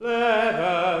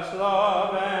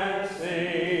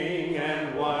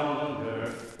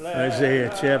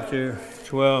Isaiah chapter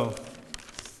 12.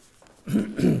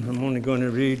 I'm only going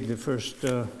to read the first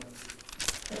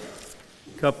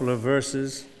couple of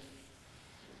verses.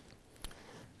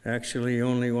 Actually,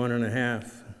 only one and a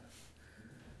half.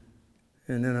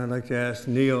 And then I'd like to ask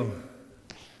Neil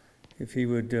if he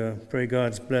would pray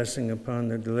God's blessing upon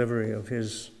the delivery of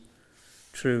his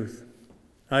truth.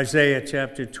 Isaiah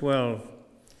chapter 12.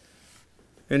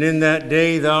 And in that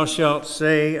day thou shalt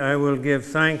say, I will give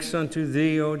thanks unto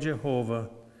thee, O Jehovah.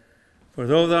 For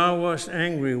though thou wast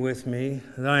angry with me,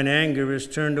 thine anger is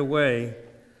turned away,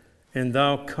 and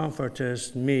thou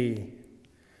comfortest me.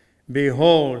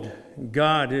 Behold,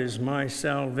 God is my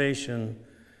salvation.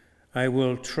 I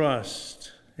will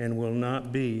trust and will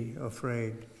not be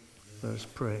afraid. Let us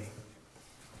pray.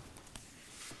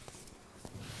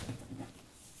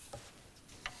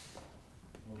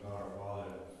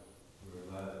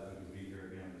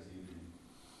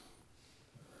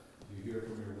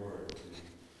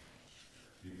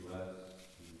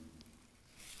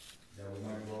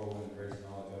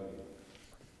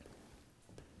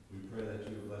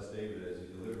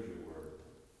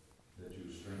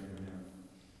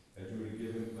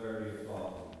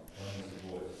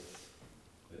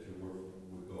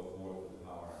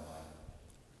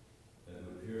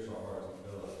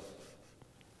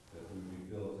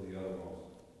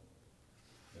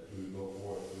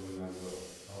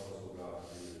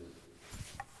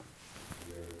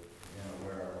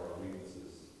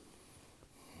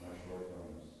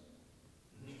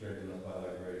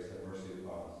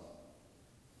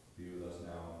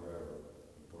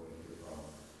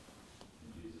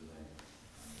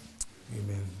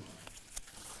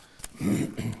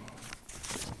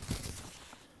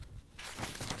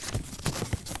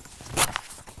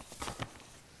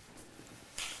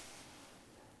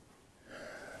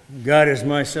 God is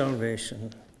my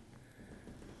salvation.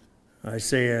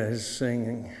 Isaiah is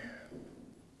singing,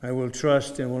 I will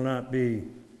trust and will not be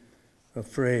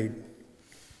afraid.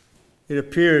 It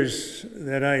appears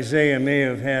that Isaiah may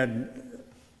have had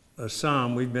a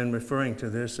psalm. We've been referring to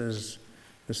this as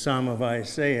the Psalm of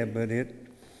Isaiah, but it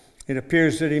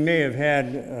appears that he may have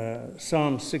had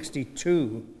Psalm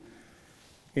 62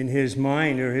 in his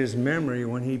mind or his memory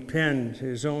when he penned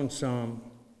his own psalm.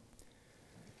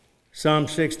 Psalm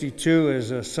 62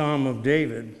 is a psalm of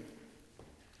David.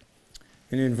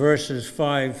 And in verses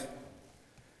 5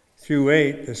 through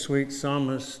 8, the sweet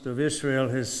psalmist of Israel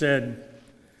has said,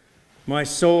 My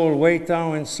soul, wait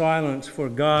thou in silence for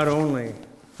God only,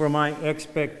 for my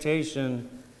expectation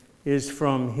is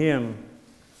from him.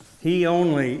 He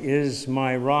only is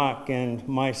my rock and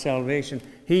my salvation.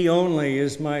 He only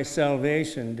is my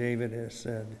salvation, David has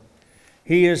said.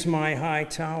 He is my high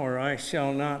tower, I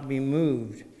shall not be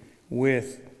moved.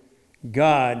 With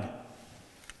God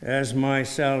as my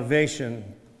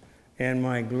salvation and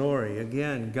my glory.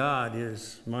 Again, God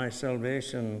is my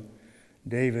salvation,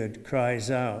 David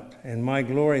cries out. And my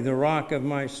glory, the rock of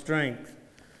my strength.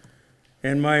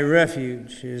 And my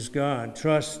refuge is God.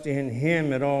 Trust in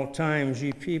him at all times,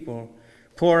 ye people.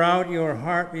 Pour out your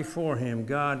heart before him.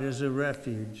 God is a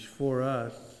refuge for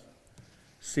us.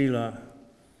 Selah.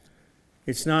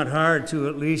 It's not hard to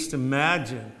at least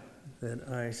imagine that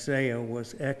Isaiah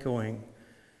was echoing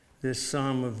this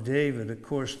Psalm of David. Of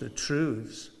course, the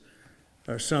truths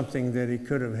are something that he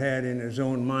could have had in his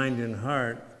own mind and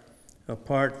heart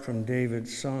apart from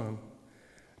David's psalm.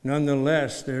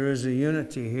 Nonetheless, there is a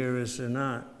unity here, is there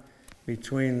not,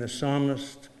 between the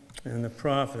psalmist and the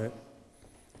prophet.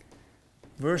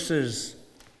 Verses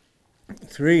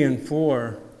 3 and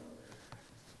 4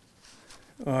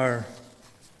 are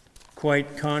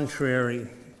quite contrary.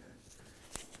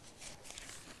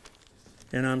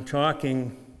 And I'm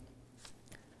talking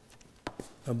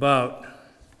about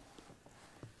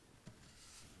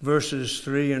verses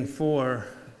 3 and 4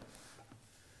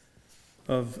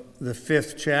 of the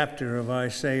 5th chapter of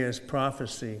Isaiah's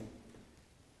prophecy.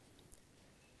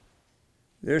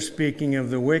 They're speaking of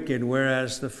the wicked,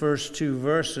 whereas the first two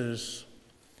verses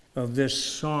of this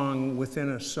song within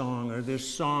a song, or this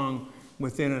song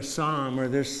within a psalm, or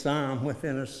this psalm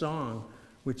within a song,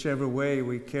 whichever way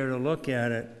we care to look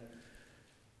at it,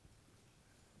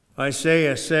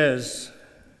 Isaiah says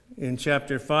in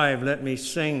chapter 5, Let me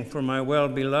sing for my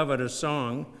well-beloved a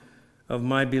song of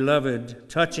my beloved,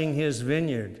 touching his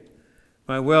vineyard.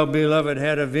 My well-beloved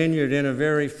had a vineyard in a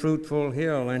very fruitful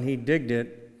hill, and he digged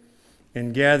it,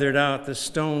 and gathered out the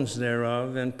stones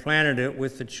thereof, and planted it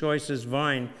with the choicest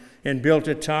vine, and built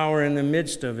a tower in the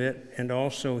midst of it, and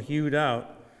also hewed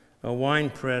out a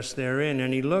winepress therein.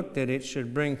 And he looked that it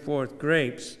should bring forth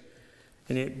grapes,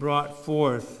 and it brought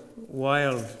forth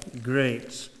wild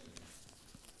grapes.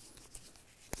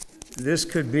 This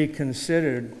could be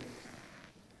considered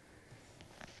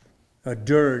a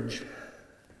dirge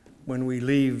when we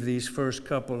leave these first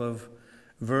couple of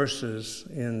verses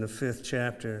in the 5th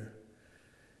chapter.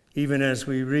 Even as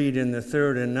we read in the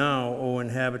 3rd, and now, O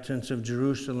inhabitants of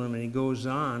Jerusalem, and he goes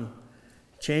on,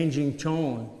 changing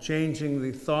tone, changing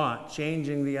the thought,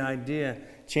 changing the idea,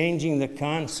 changing the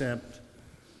concept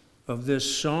of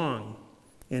this song.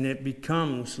 And it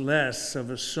becomes less of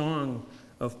a song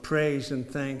of praise and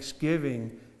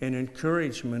thanksgiving and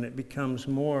encouragement. It becomes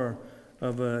more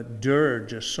of a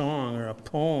dirge, a song or a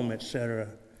poem, etc.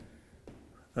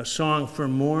 A song for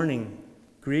mourning,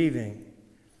 grieving,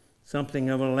 something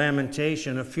of a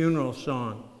lamentation, a funeral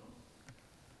song.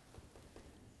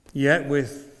 Yet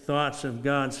with thoughts of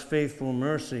God's faithful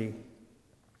mercy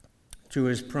to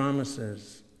his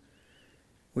promises.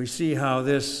 We see how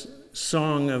this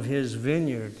song of his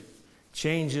vineyard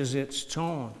changes its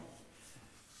tone.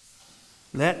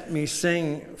 Let me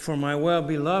sing for my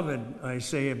well-beloved,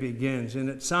 Isaiah begins, and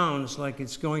it sounds like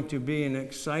it's going to be an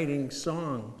exciting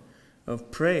song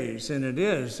of praise, and it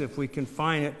is if we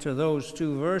confine it to those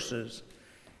 2 verses.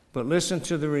 But listen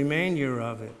to the remainder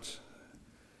of it.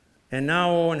 And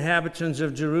now, O inhabitants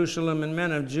of Jerusalem and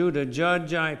men of Judah,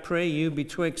 judge, I pray you,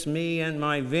 betwixt me and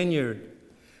my vineyard.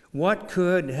 What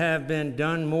could have been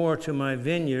done more to my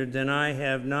vineyard than I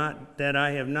have not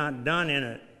done in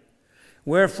it?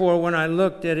 Wherefore, when I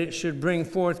looked that it should bring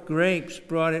forth grapes,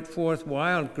 brought it forth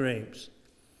wild grapes.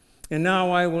 And now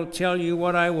I will tell you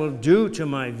what I will do to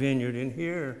my vineyard. And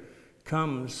here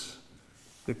comes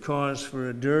the cause for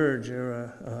a dirge or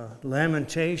a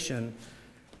lamentation.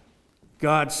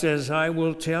 God says, I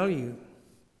will tell you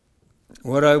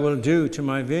what I will do to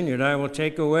my vineyard. I will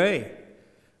take away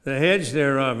the hedge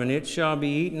thereof, and it shall be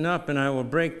eaten up, and I will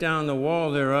break down the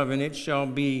wall thereof, and it shall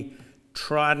be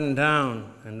trodden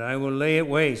down, and I will lay it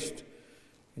waste.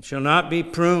 It shall not be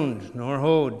pruned nor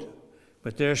hoed,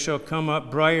 but there shall come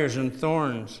up briars and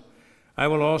thorns. I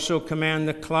will also command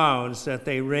the clouds that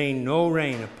they rain no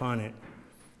rain upon it.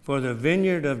 For the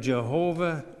vineyard of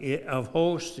Jehovah of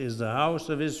hosts is the house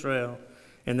of Israel,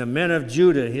 and the men of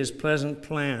Judah his pleasant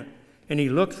plant. And he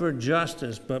looked for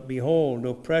justice, but behold,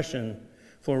 oppression,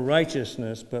 for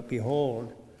righteousness, but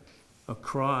behold, a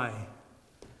cry.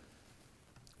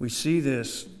 We see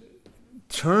this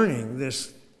turning,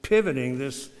 this pivoting,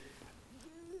 this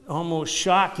almost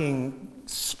shocking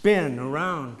spin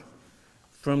around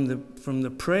from the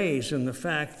praise and the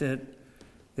fact that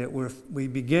we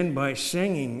begin by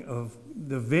singing of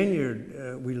the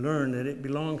vineyard. We learn that it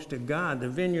belongs to God, the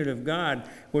vineyard of God.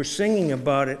 We're singing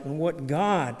about it and what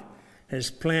God has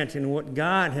planted and what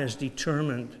God has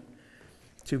determined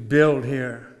to build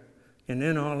here. And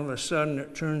then all of a sudden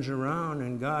it turns around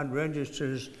and God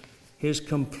registers his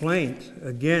complaint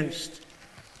against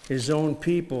his own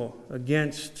people,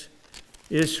 against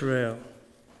Israel.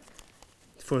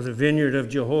 For the vineyard of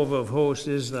Jehovah of hosts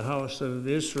is the house of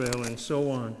Israel, and so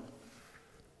on.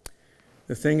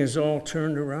 The thing is all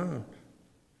turned around.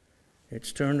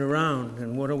 It's turned around,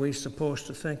 and what are we supposed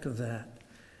to think of that?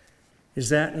 Is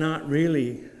that not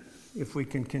really, if we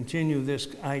can continue this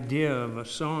idea of a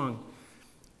song,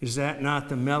 is that not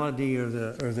the melody or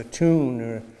the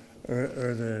tune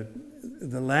or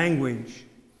the language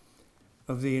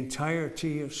of the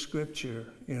entirety of Scripture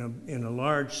in a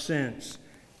large sense?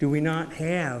 Do we not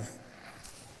have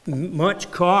much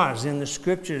cause in the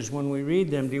Scriptures when we read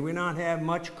them? Do we not have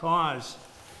much cause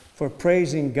for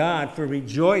praising God, for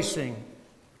rejoicing,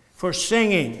 for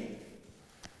singing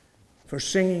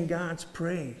God's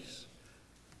praise?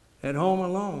 At home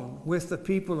alone with the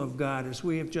people of God, as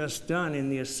we have just done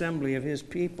in the assembly of his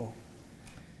people.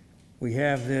 We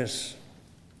have this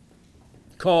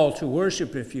call to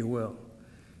worship, if you will.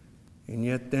 And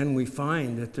yet then we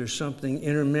find that there's something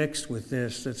intermixed with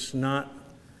this that's not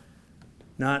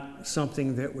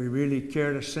something that we really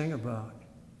care to sing about.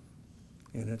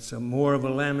 And it's more of a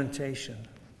lamentation.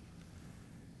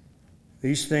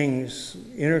 These things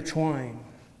intertwine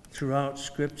throughout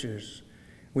Scriptures.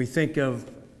 We think of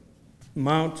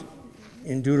Mount,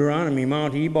 in Deuteronomy,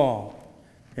 Mount Ebal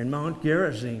and Mount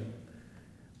Gerizim,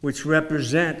 which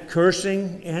represent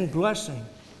cursing and blessing.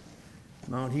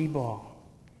 Mount Ebal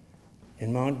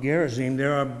and Mount Gerizim,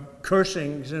 there are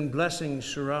cursings and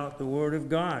blessings throughout the Word of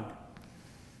God.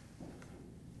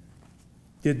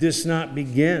 Did this not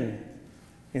begin,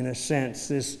 in a sense,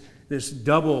 this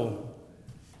double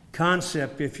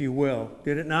concept, if you will?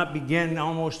 Did it not begin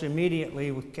almost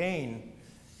immediately with Cain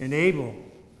and Abel?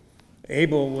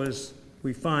 Abel was,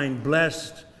 we find,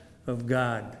 blessed of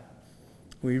God.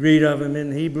 We read of him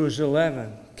in Hebrews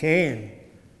 11. Cain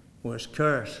was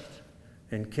cursed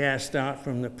and cast out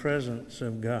from the presence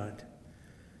of God.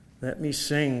 Let me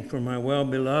sing for my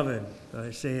well-beloved,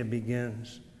 Isaiah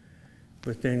begins.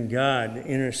 But then God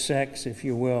intersects, if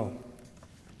you will,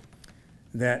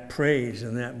 that praise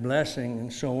and that blessing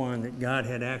and so on, that God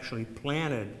had actually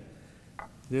planted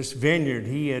this vineyard.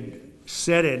 He had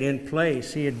set it in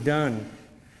place. He had done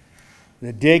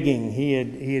the digging. He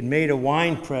had made a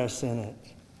wine press in it.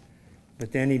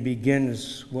 But then he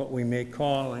begins what we may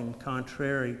call, in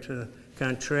contrariness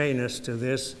to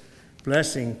this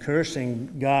blessing,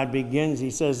 cursing, God begins.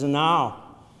 He says, now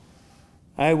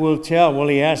I will tell. Well,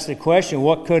 he asked the question,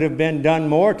 what could have been done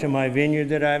more to my vineyard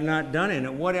that I have not done in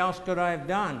it? What else could I have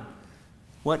done?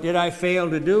 What did I fail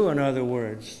to do, in other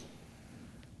words?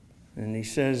 And he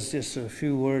says just a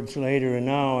few words later, and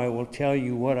now I will tell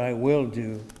you what I will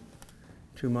do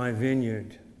to my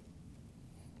vineyard.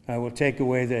 I will take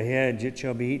away the hedge, it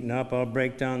shall be eaten up. I'll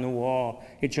break down the wall,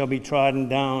 it shall be trodden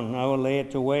down. I will lay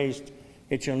it to waste,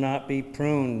 it shall not be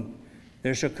pruned.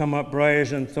 There shall come up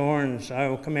briars and thorns. I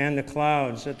will command the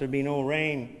clouds that there be no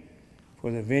rain.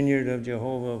 For the vineyard of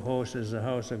Jehovah of hosts is the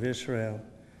house of Israel.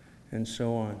 And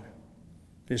so on.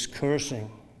 This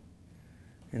cursing.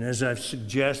 And as I've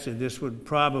suggested, this would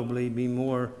probably be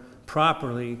more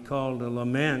properly called a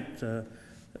lament, or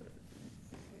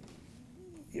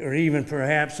even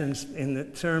perhaps in the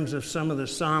terms of some of the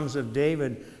Psalms of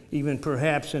David, even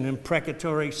perhaps an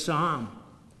imprecatory psalm.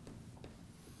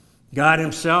 God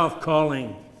himself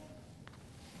calling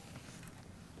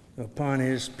upon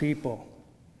his people,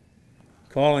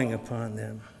 calling upon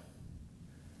them,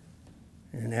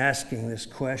 and asking this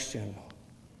question,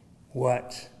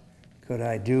 what could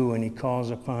I do? And he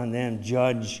calls upon them,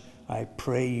 judge, I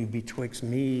pray you, betwixt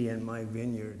me and my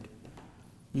vineyard.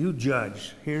 You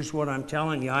judge. Here's what I'm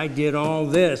telling you. I did all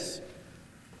this.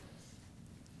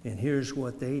 And here's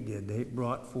what they did. They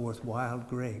brought forth wild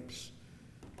grapes.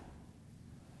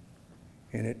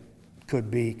 And it could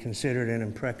be considered an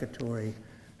imprecatory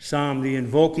psalm, the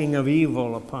invoking of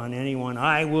evil upon anyone.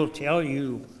 I will tell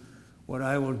you what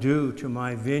I will do to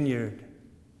my vineyard.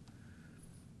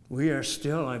 We are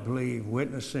still, I believe,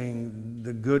 witnessing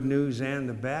the good news and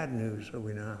the bad news, are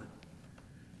we not?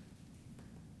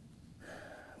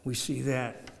 We see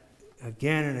that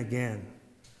again and again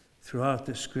throughout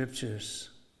the scriptures.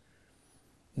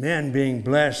 Men being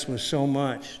blessed with so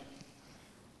much,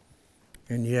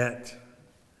 and yet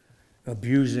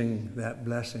abusing that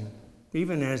blessing.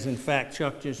 Even as, in fact,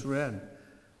 Chuck just read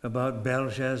about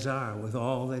Belshazzar with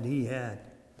all that he had.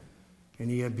 And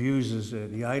he abuses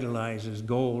it. He idolizes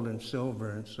gold and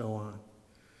silver and so on.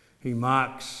 He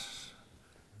mocks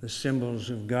the symbols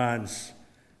of God's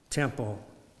temple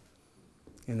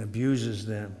and abuses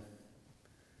them.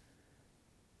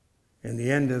 And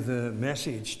the end of the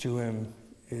message to him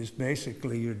is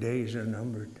basically, your days are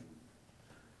numbered.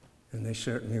 And they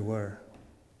certainly were.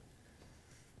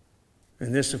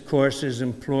 And this, of course, is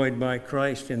employed by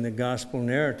Christ in the gospel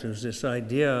narratives, this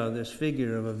idea, this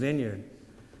figure of a vineyard.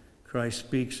 Christ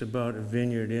speaks about a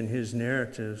vineyard in his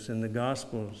narratives in the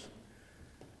Gospels.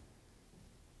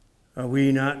 Are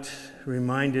we not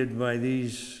reminded by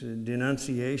these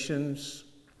denunciations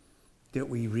that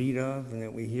we read of and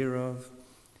that we hear of?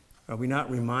 Are we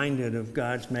not reminded of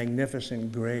God's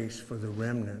magnificent grace for the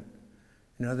remnant?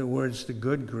 In other words, the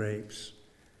good grapes,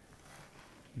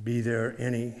 be there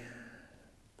any.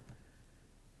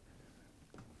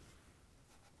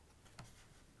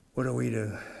 What are we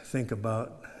to think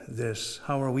about this?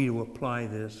 How are we to apply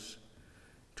this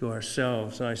to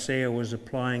ourselves? Isaiah was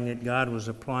applying it, God was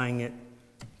applying it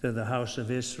to the house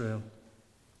of Israel.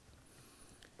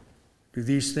 Do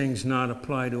these things not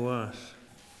apply to us?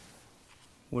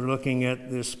 We're looking at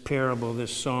this parable,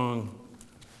 this song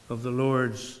of the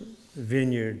Lord's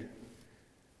vineyard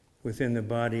within the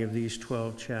body of these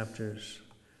 12 chapters.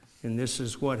 And this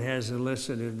is what has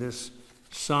elicited this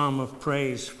psalm of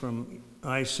praise from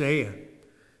Isaiah.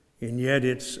 And yet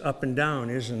it's up and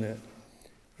down, isn't it?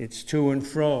 It's to and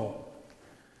fro.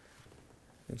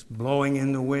 It's blowing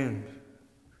in the wind.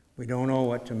 We don't know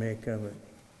what to make of it.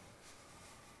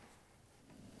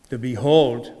 The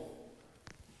behold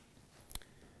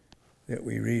that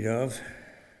we read of,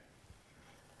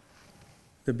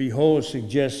 the behold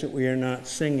suggests that we are not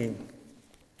singing.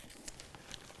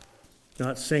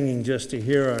 Not singing just to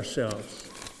hear ourselves.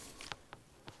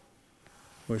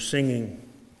 We're singing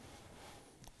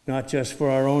not just for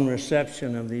our own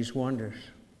reception of these wonders,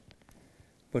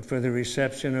 but for the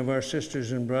reception of our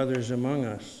sisters and brothers among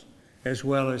us, as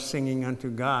well as singing unto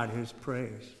God his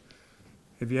praise.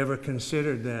 Have you ever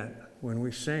considered that when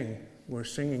we sing, we're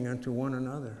singing unto one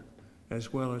another,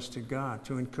 as well as to God,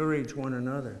 to encourage one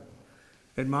another,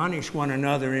 admonish one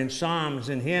another in psalms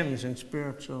and hymns and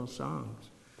spiritual songs,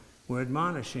 We're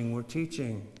admonishing, we're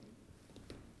teaching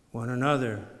one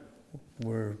another.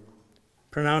 We're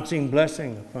pronouncing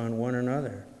blessing upon one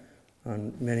another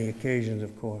on many occasions,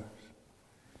 of course.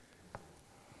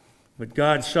 But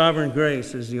God's sovereign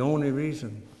grace is the only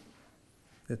reason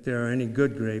that there are any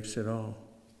good grapes at all.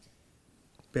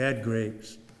 Bad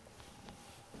grapes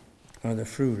are the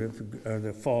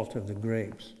the fault of the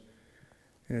grapes.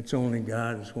 And it's only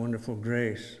God's wonderful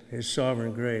grace, His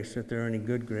sovereign grace, that there are any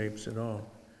good grapes at all.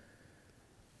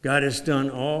 God has done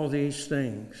all these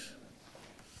things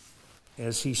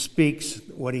as He speaks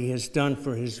what He has done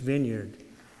for His vineyard.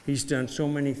 He's done so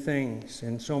many things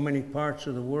in so many parts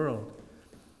of the world.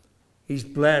 He's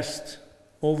blessed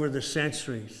over the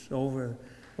centuries, over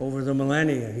the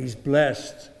millennia. He's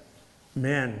blessed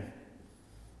men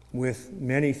with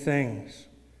many things.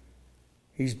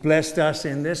 He's blessed us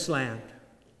in this land.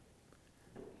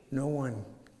 No one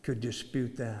could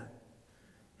dispute that.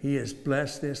 He has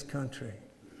blessed this country.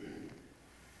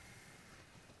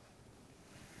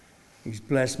 He's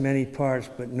blessed many parts,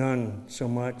 but none so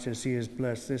much as He has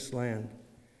blessed this land.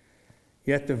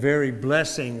 Yet the very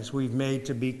blessings we've made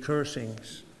to be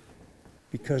cursings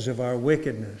because of our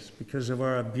wickedness, because of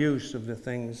our abuse of the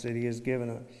things that He has given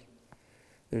us.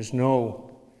 There's no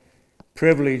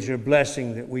privilege or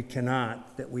blessing that we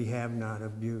have not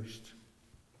abused.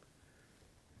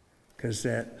 Because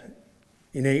that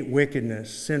innate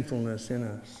wickedness, sinfulness in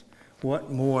us,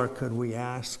 what more could we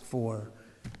ask for?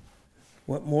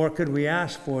 What more could we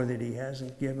ask for that He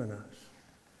hasn't given us?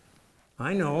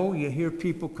 I know you hear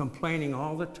people complaining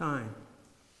all the time.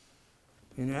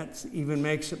 And that even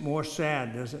makes it more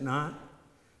sad, does it not?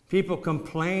 People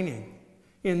complaining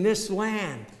in this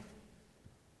land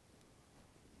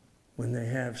when they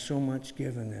have so much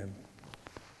given them.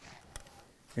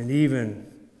 And even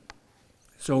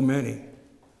so many.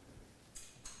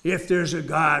 If there's a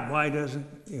God, why doesn't,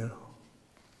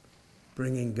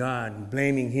 bringing God and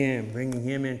blaming Him, bringing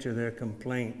Him into their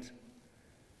complaint.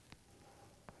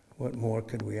 What more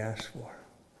could we ask for?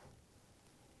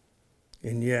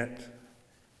 And yet,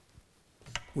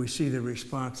 we see the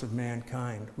response of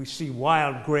mankind. We see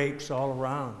wild grapes all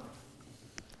around.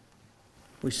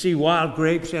 We see wild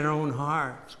grapes in our own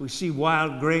hearts. We see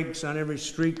wild grapes on every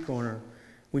street corner.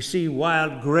 We see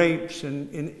wild grapes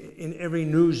in every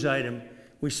news item.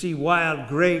 We see wild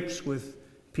grapes with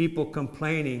people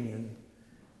complaining and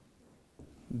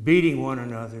beating one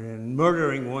another and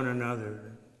murdering one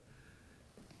another.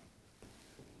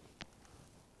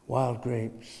 Wild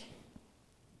grapes.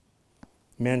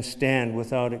 Men stand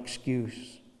without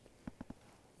excuse.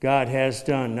 God has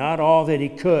done not all that He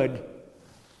could,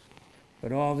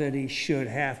 but all that He should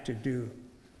have to do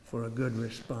for a good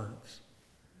response.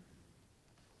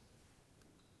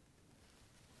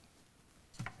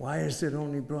 Why is it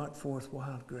only brought forth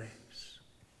wild grapes?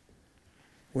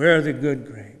 Where are the good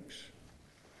grapes?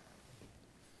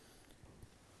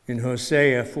 In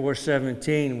Hosea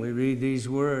 4:17, we read these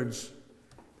words,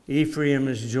 Ephraim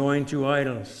is joined to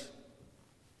idols.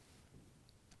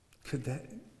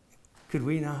 Could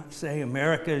we not say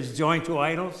America is joined to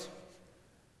idols?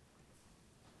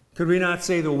 Could we not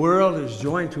say the world is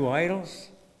joined to idols?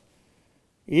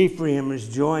 Ephraim is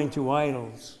joined to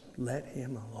idols. Let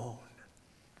him alone.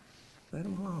 Let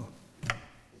him alone.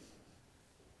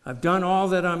 I've done all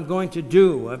that I'm going to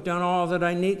do. I've done all that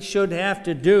I should have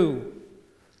to do.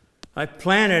 I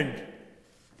planted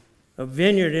a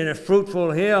vineyard in a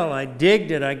fruitful hill. I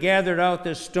digged it. I gathered out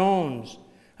the stones.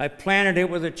 I planted it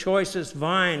with the choicest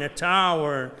vine, a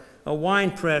tower, a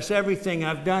wine press, everything.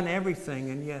 I've done everything,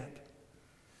 and yet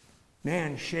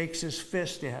man shakes his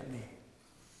fist at me.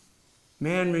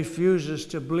 Man refuses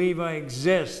to believe I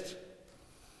exist.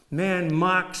 Man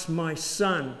mocks my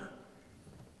son.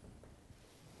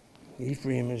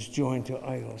 Ephraim is joined to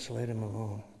idols. Let him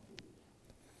alone.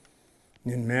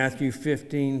 In Matthew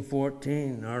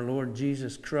 15:14, our Lord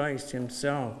Jesus Christ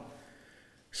Himself,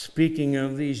 speaking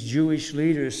of these Jewish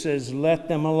leaders, says, let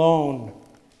them alone.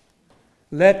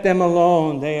 Let them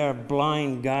alone. They are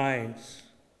blind guides.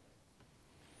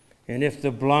 And if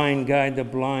the blind guide the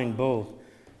blind, both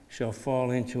shall fall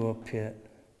into a pit.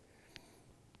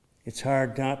 It's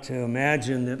hard not to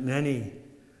imagine that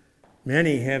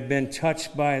many have been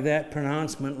touched by that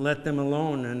pronouncement, let them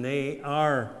alone, and they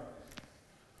are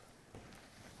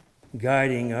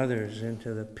guiding others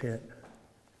into the pit.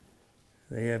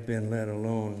 They have been let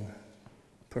alone,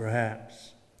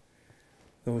 perhaps.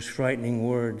 Those frightening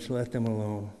words, let them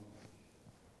alone.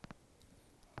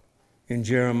 In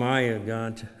Jeremiah,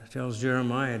 God tells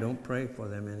Jeremiah, don't pray for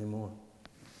them anymore.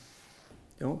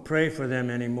 Don't pray for them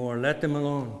anymore. Let them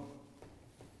alone.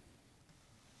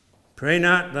 Pray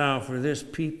not thou for this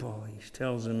people, he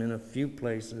tells them in a few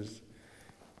places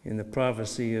in the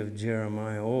prophecy of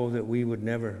Jeremiah. Oh, that we would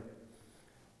never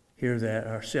hear that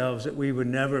ourselves, that we would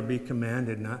never be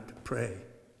commanded not to pray.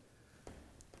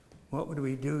 What would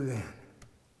we do then?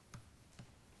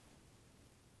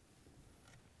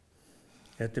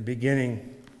 At the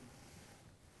beginning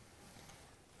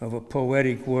of a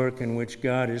poetic work in which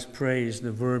God is praised,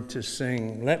 the verb to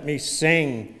sing. Let me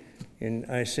sing in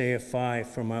Isaiah 5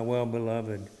 for my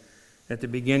well-beloved. At the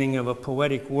beginning of a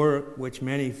poetic work, which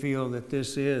many feel that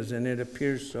this is, and it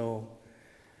appears so,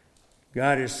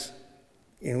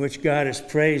 in which God is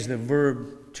praised, the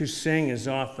verb to sing is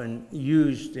often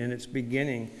used in its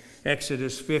beginning.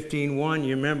 Exodus 15:1,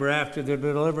 you remember after the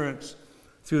deliverance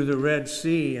through the Red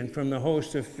Sea and from the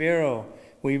host of Pharaoh,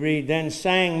 we read, Then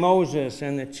sang Moses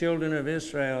and the children of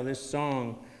Israel this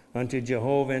song unto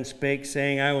Jehovah, and spake,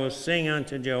 saying, I will sing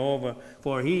unto Jehovah,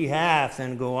 for he hath,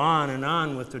 and go on and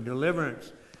on with the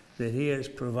deliverance that he has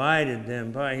provided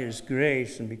them by his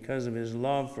grace and because of his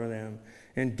love for them.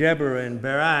 And Deborah and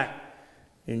Barak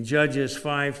in Judges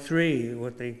 5:3,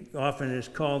 what they often is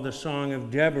called the Song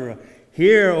of Deborah.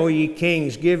 Hear, O ye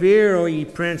kings, give ear, O ye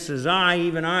princes. I,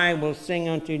 even I, will sing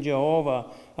unto Jehovah.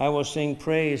 I will sing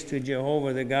praise to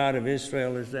Jehovah, the God of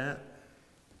Israel. Is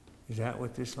that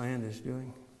what this land is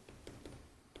doing?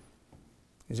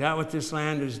 Is that what this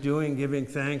land is doing? Giving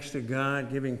thanks to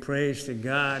God, giving praise to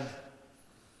God?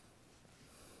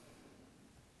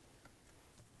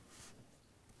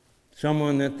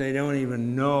 Someone that they don't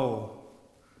even know.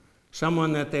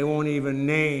 Someone that they won't even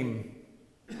name.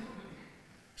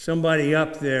 Somebody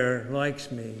up there likes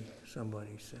me,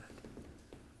 somebody said.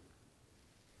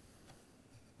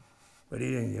 But he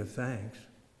didn't give thanks.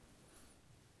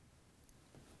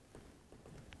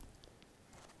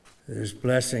 There's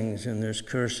blessings and there's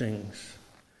cursings.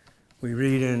 We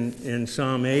read in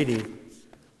Psalm 80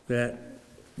 that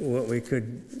what we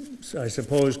could, I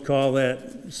suppose, call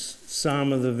that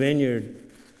Psalm of the Vineyard.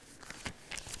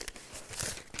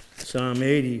 Psalm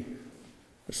 80,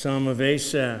 the Psalm of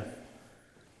Asaph.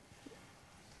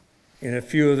 In a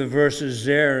few of the verses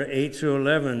there, 8 through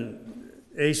 11,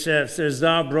 Asaph says,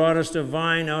 Thou broughtest a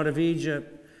vine out of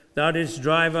Egypt. Thou didst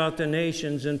drive out the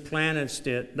nations and plantedst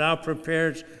it. Thou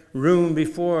preparedst room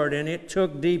before it, and it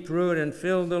took deep root and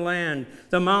filled the land.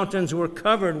 The mountains were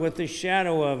covered with the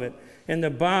shadow of it, and the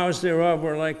boughs thereof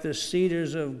were like the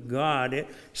cedars of God. It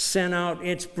sent out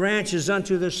its branches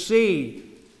unto the sea,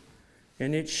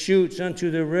 and its shoots unto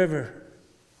the river.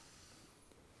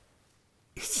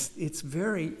 It's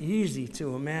very easy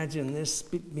to imagine this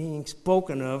being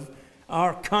spoken of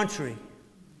our country.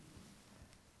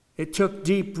 It took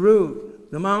deep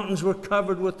root. The mountains were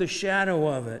covered with the shadow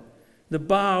of it. The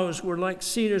boughs were like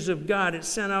cedars of God. It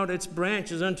sent out its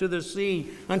branches unto the sea,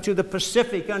 unto the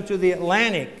Pacific, unto the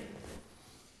Atlantic.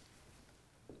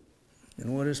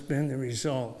 And what has been the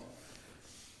result?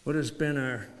 What has been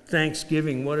our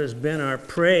thanksgiving? What has been our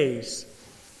praise?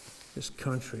 This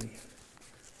country.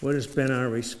 What has been our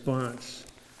response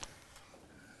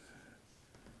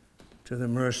to the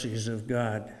mercies of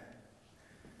God?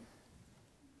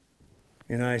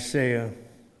 In Isaiah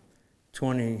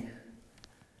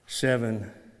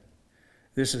 27,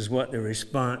 this is what the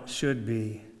response should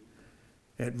be.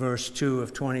 At verse 2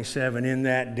 of 27, In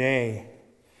that day,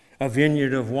 a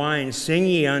vineyard of wine, sing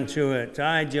ye unto it.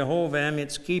 I, Jehovah, am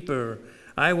its keeper.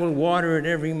 I will water it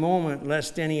every moment,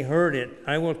 lest any hurt it.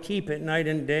 I will keep it night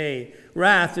and day.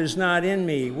 Wrath is not in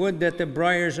me. Would that the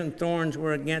briars and thorns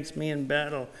were against me in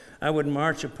battle. I would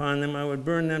march upon them. I would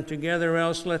burn them together,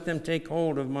 else let them take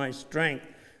hold of my strength,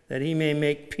 that he may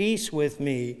make peace with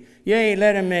me. Yea,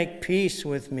 let him make peace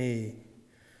with me.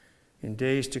 In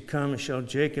days to come shall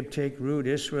Jacob take root.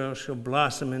 Israel shall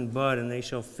blossom and bud, and they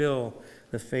shall fill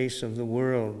the face of the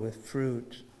world with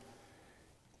fruit.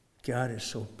 God is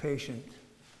so patient,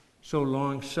 so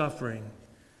long-suffering,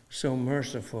 so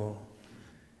merciful.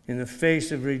 In the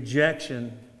face of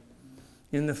rejection,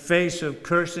 in the face of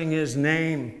cursing his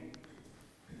name,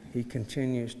 he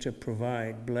continues to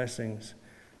provide blessings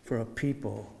for a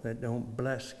people that don't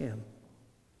bless him.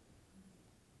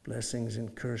 Blessings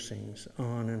and cursings,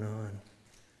 on and on.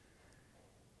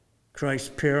 Christ's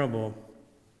parable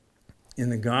in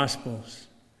the Gospels,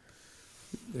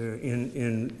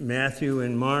 in Matthew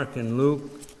and Mark and Luke,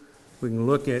 we can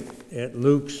look at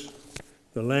Luke's,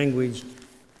 the language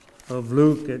of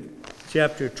Luke at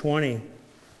chapter 20.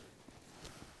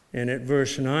 And at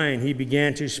verse 9, he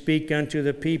began to speak unto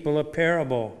the people a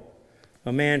parable.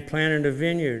 A man planted a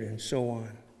vineyard, and so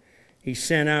on. He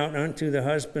sent out unto the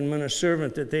husbandman a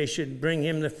servant that they should bring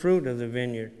him the fruit of the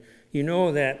vineyard. You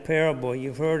know that parable.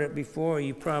 You've heard it before.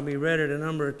 You probably read it a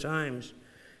number of times.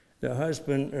 The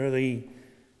husband or the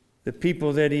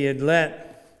people that he had let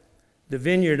the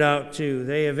vineyard out to,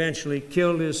 they eventually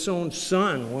killed his own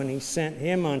son when he sent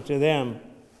him unto them.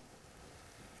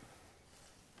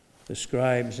 The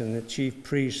scribes and the chief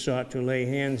priests sought to lay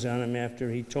hands on him after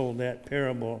he told that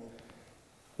parable.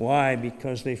 Why?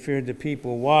 Because they feared the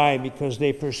people. Why? Because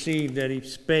they perceived that he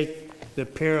spake the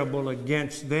parable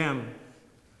against them.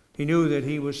 He knew that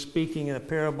he was speaking a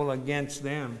parable against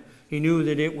them. He knew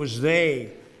that it was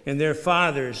they and their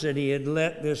fathers that he had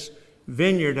let this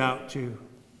vineyard out to.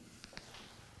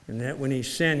 And that when he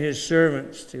sent his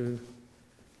servants to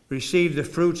receive the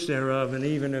fruits thereof, and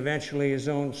even eventually his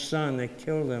own son, they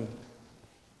killed him.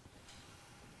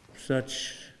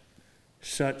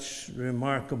 Such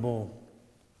remarkable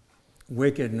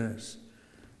wickedness.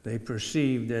 They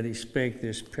perceived that he spake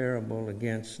this parable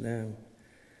against them.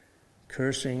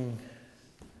 Cursing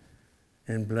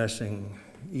and blessing,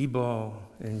 Ebal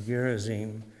and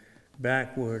Gerizim,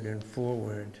 backward and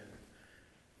forward.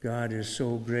 God is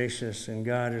so gracious and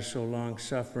God is so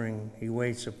long-suffering. He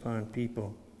waits upon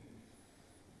people.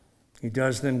 He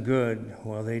does them good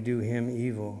while they do him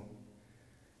evil.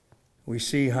 We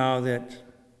see how that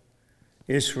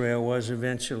Israel was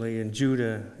eventually, and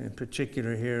Judah in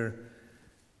particular here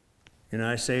in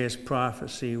Isaiah's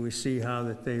prophecy, we see how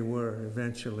that they were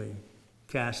eventually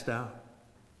cast out.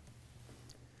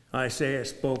 Isaiah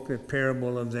spoke the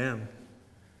parable of them.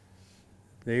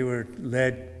 They were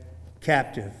led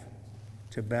captive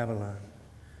to Babylon.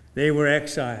 They were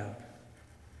exiled.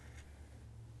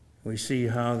 We see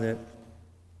how that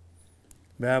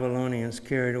Babylonians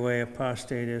carried away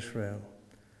apostate Israel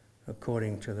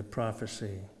according to the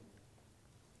prophecy.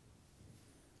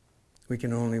 We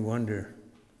can only wonder.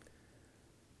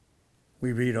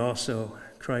 We read also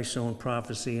Christ's own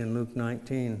prophecy in Luke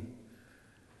 19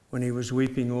 when he was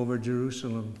weeping over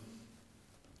Jerusalem.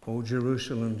 O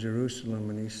Jerusalem, Jerusalem,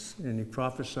 and he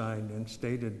prophesied and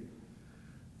stated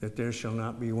that there shall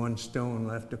not be one stone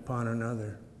left upon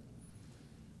another.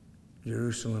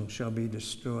 Jerusalem shall be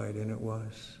destroyed, and it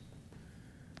was.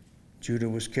 Judah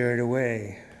was carried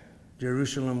away.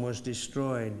 Jerusalem was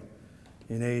destroyed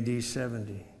in AD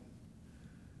 70.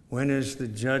 When is the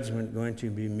judgment going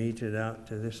to be meted out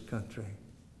to this country?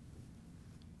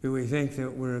 Do we think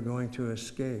that we're going to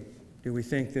escape? Do we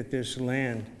think that this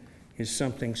land is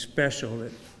something special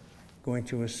that's going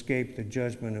to escape the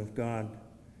judgment of God?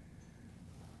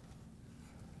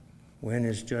 When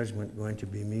is judgment going to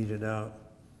be meted out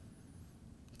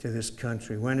to this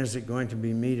country? When is it going to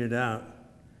be meted out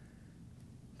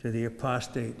to the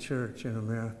apostate church in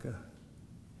America?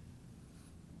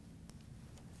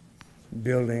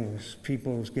 Buildings,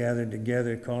 peoples gathered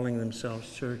together, calling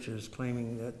themselves churches,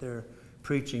 claiming that they're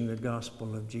preaching the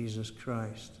gospel of Jesus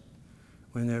Christ,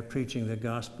 when they're preaching the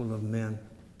gospel of men.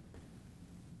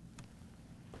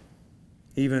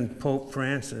 Even Pope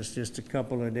Francis, just a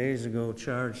couple of days ago,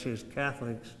 charged his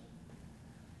Catholics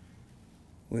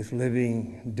with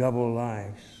living double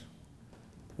lives,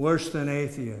 worse than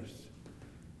atheists.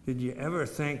 Did you ever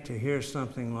think to hear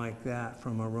something like that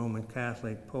from a Roman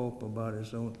Catholic Pope about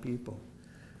his own people?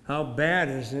 How bad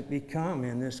has it become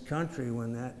in this country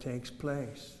when that takes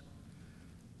place?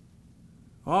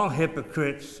 All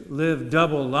hypocrites live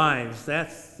double lives.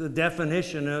 That's the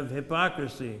definition of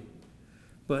hypocrisy.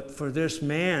 But for this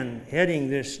man heading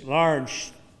this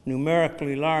large,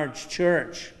 numerically large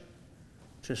church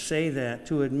to say that,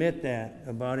 to admit that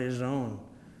about his own,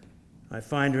 I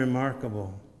find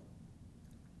remarkable.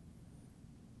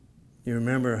 You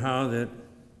remember how that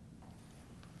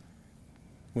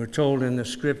we're told in the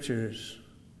scriptures,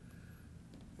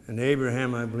 and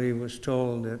Abraham, I believe, was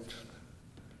told that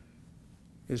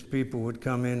his people would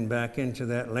come in back into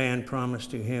that land promised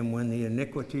to him when the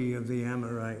iniquity of the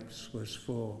Amorites was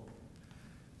full.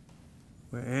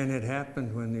 And it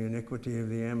happened when the iniquity of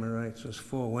the Amorites was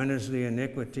full. When is the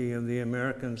iniquity of the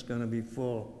Americans going to be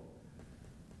full?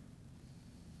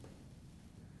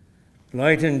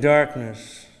 Light and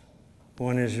darkness,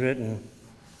 one is written.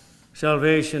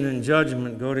 Salvation and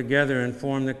judgment go together and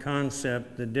form the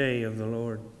concept, the day of the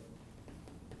Lord.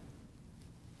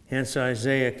 Hence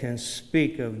Isaiah can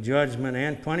speak of judgment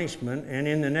and punishment, and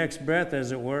in the next breath,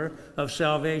 as it were, of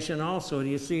salvation also. Do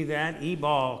you see that?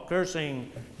 Ebal, cursing,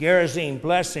 Gerizim,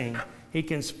 blessing. He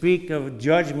can speak of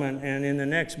judgment and in the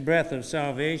next breath of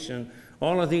salvation.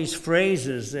 All of these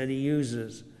phrases that he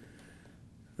uses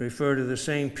refer to the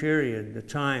same period, the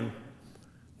time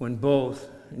when both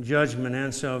judgment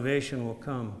and salvation will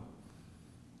come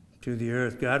to the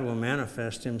earth. God will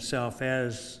manifest himself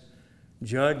as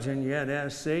judge and yet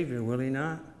as Savior, will he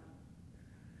not?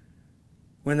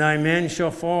 When thy men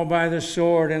shall fall by the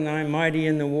sword, and thy mighty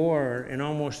in the war. And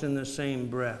almost in the same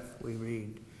breath we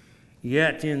read,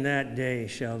 yet in that day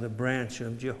shall the branch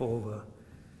of Jehovah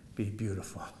be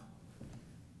beautiful.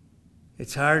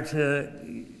 It's hard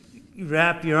to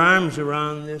wrap your arms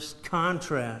around this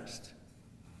contrast.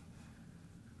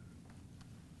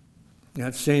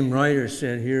 That same writer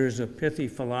said, here is a pithy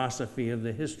philosophy of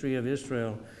the history of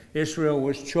Israel. Israel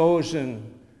was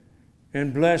chosen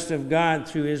and blessed of God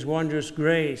through his wondrous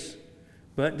grace.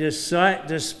 But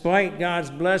despite God's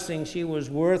blessing, she was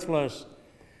worthless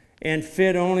and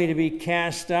fit only to be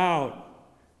cast out.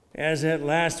 As at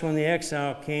last, when the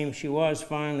exile came, she was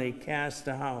finally cast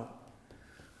out.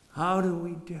 How do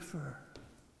we differ?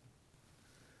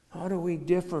 How do we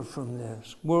differ from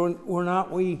this? Were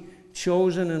not we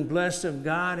chosen and blessed of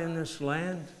God in this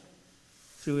land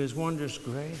through his wondrous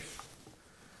grace?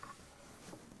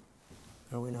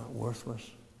 Are we not worthless,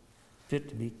 fit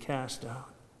to be cast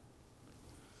out?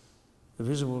 The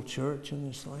visible church in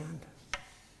this land?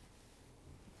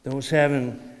 Those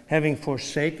having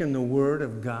forsaken the Word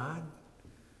of God,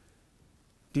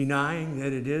 denying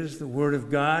that it is the Word of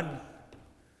God,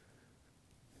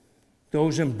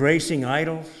 those embracing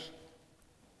idols.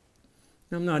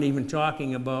 I'm not even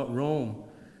talking about Rome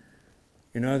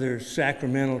and other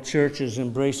sacramental churches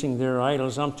embracing their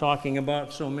idols. I'm talking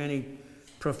about so many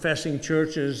professing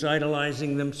churches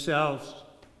idolizing themselves.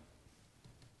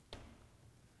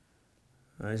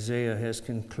 Isaiah has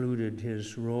concluded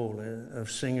his role of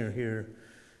singer here,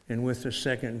 and with the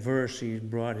second verse, he's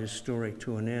brought his story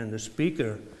to an end.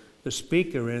 The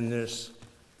speaker in this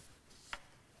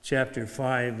chapter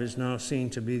 5 is now seen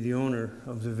to be the owner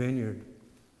of the vineyard.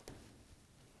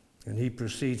 And he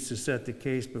proceeds to set the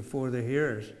case before the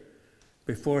hearers,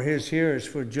 before his hearers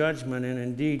for judgment, and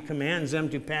indeed commands them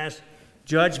to pass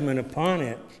judgment upon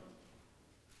it.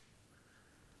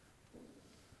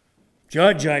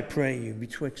 Judge, I pray you,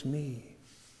 betwixt me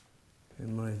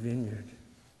and my vineyard.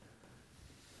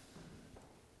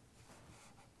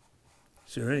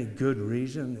 Is there any good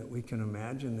reason that we can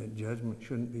imagine that judgment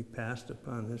shouldn't be passed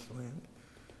upon this land,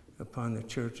 upon the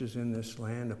churches in this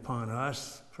land, upon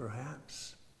us,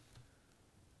 perhaps?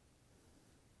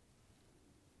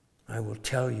 I will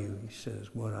tell you, he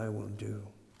says, what I will do.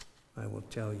 I will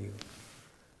tell you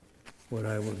what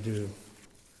I will do.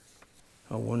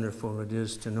 How wonderful it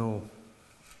is to know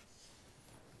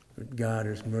that God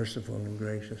is merciful and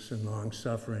gracious and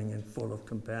long-suffering and full of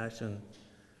compassion,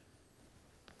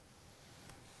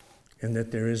 and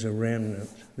that there is a remnant.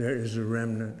 There is a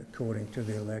remnant according to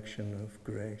the election of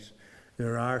grace.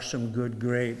 There are some good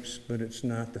grapes, but it's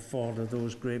not the fault of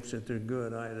those grapes that they're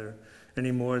good either,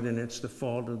 any more than it's the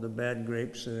fault of the bad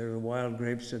grapes, that are the wild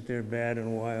grapes, that they're bad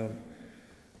and wild.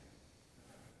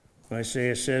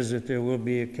 Isaiah says that there will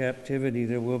be a captivity,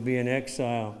 there will be an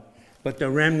exile, but the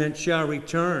remnant shall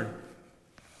return.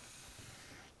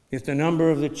 If the number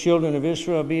of the children of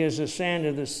Israel be as the sand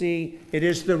of the sea, it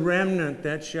is the remnant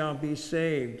that shall be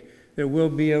saved. There will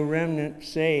be a remnant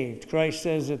saved. Christ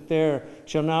says that there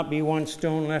shall not be one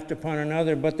stone left upon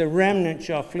another, but the remnant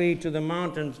shall flee to the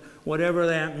mountains, whatever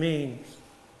that means.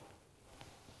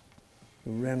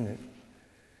 The remnant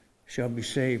shall be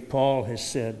saved. Paul has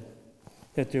said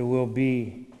that there will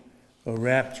be a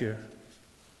rapture.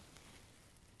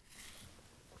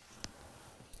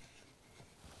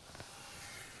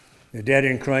 The dead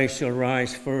in Christ shall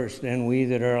rise first, then we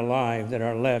that are alive, that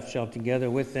are left, shall together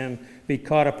with them be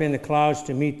caught up in the clouds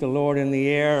to meet the Lord in the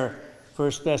air.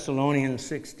 1 Thessalonians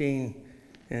 16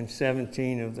 and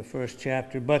 17 of the first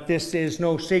chapter. But this is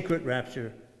no secret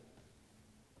rapture.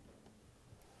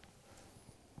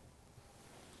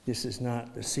 This is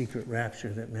not the secret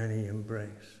rapture that many embrace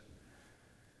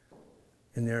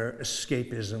in their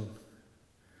escapism.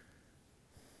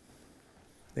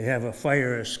 They have a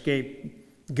fire escape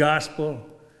gospel,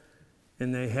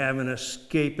 and they have an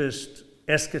escapist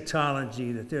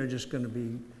eschatology that they're just going to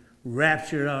be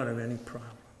raptured out of any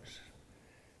problems.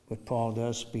 But Paul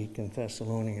does speak in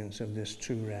Thessalonians of this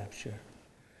true rapture.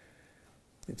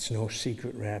 It's no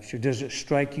secret rapture. Does it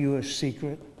strike you as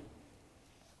secret?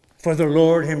 For the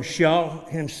Lord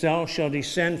himself shall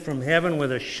descend from heaven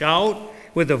with a shout,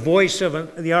 with the voice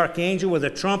of the archangel, with a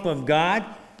trump of God.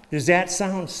 Does that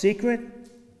sound secret?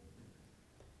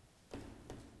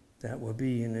 That will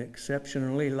be an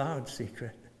exceptionally loud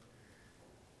secret.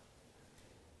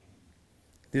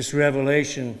 This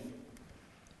revelation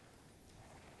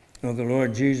of the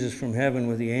Lord Jesus from heaven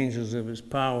with the angels of his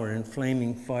power in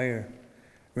flaming fire,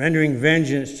 rendering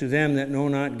vengeance to them that know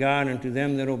not God and to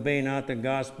them that obey not the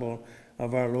gospel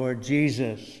of our Lord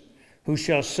Jesus. who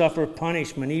shall suffer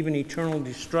punishment, even eternal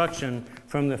destruction,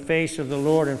 from the face of the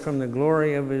Lord and from the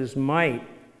glory of his might.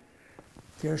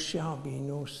 There shall be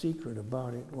no secret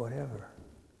about it whatever.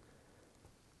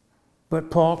 But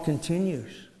Paul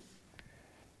continues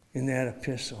in that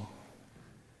epistle.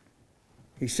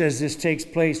 He says this takes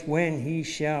place when he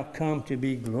shall come to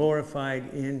be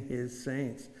glorified in his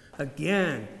saints.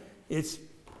 Again, it's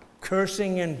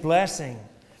cursing and blessing.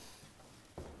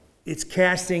 It's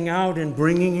casting out and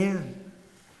bringing in.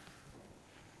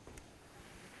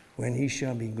 When he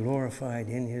shall be glorified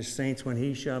in his saints, when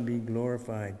he shall be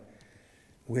glorified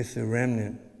with the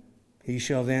remnant, he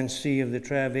shall then see of the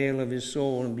travail of his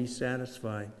soul and be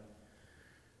satisfied.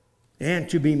 And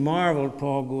to be marveled,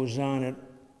 Paul goes on,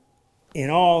 in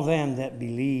all them that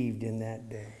believed in that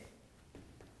day.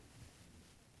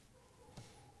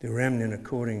 The remnant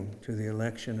according to the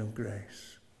election of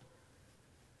grace.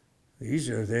 These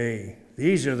are they.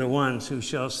 These are the ones who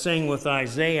shall sing with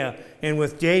Isaiah and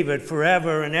with David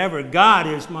forever and ever. God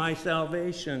is my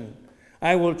salvation.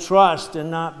 I will trust and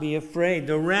not be afraid.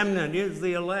 The remnant is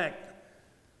the elect.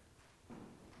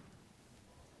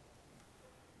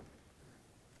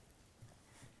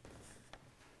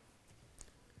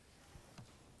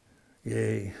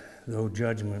 Yea, though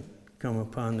judgment come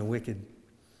upon the wicked,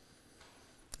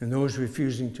 and those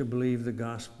refusing to believe the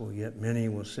gospel, yet many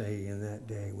will say in that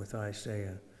day with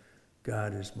Isaiah,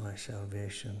 God is my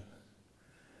salvation.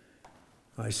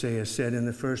 Isaiah said in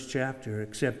the first chapter,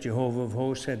 except Jehovah of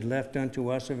hosts had left unto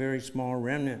us a very small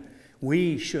remnant,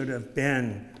 we should have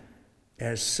been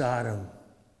as Sodom.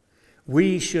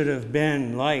 We should have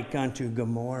been like unto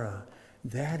Gomorrah.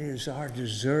 That is our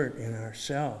desert in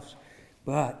ourselves.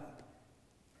 But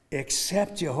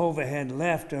except Jehovah had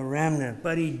left a remnant,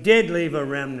 but he did leave a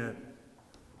remnant.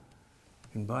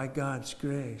 And by God's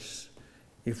grace,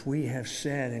 if we have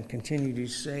said and continue to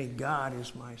say, God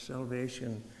is my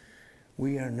salvation,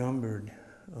 we are numbered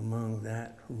among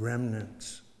that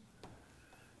remnants.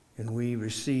 And we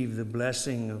receive the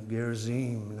blessing of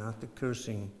Gerizim, not the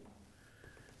cursing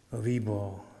of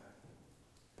Ebal.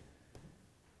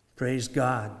 Praise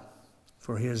God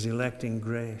for his electing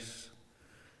grace.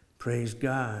 Praise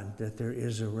God that there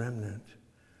is a remnant.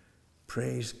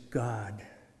 Praise God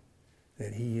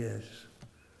that he is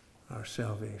our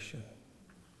salvation.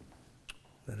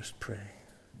 Let us pray.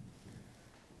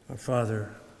 Our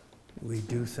Father, we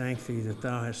do thank thee that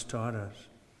thou hast taught us,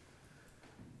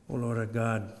 O Lord our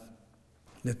God,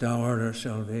 that thou art our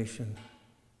salvation.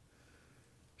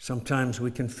 Sometimes we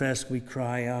confess, we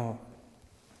cry out.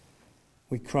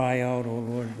 We cry out, O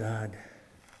Lord God,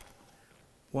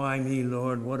 why me,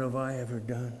 Lord? What have I ever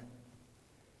done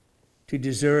to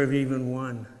deserve even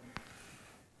one?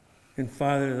 And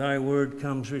Father, thy word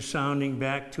comes resounding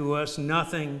back to us.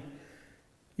 Nothing.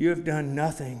 You have done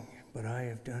nothing, but I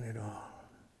have done it all.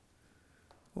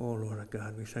 Oh, Lord our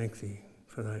God, we thank thee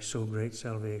for thy so great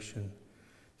salvation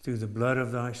through the blood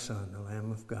of thy Son, the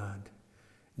Lamb of God,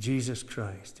 Jesus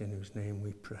Christ, in whose name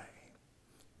we pray.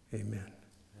 Amen.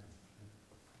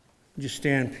 Would you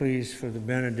stand, please, for the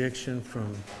benediction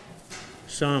from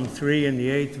Psalm 3 in the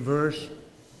 8th verse?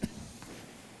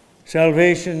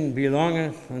 Salvation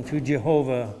belongeth unto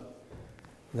Jehovah.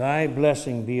 Thy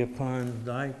blessing be upon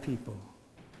thy people.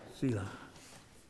 Selah.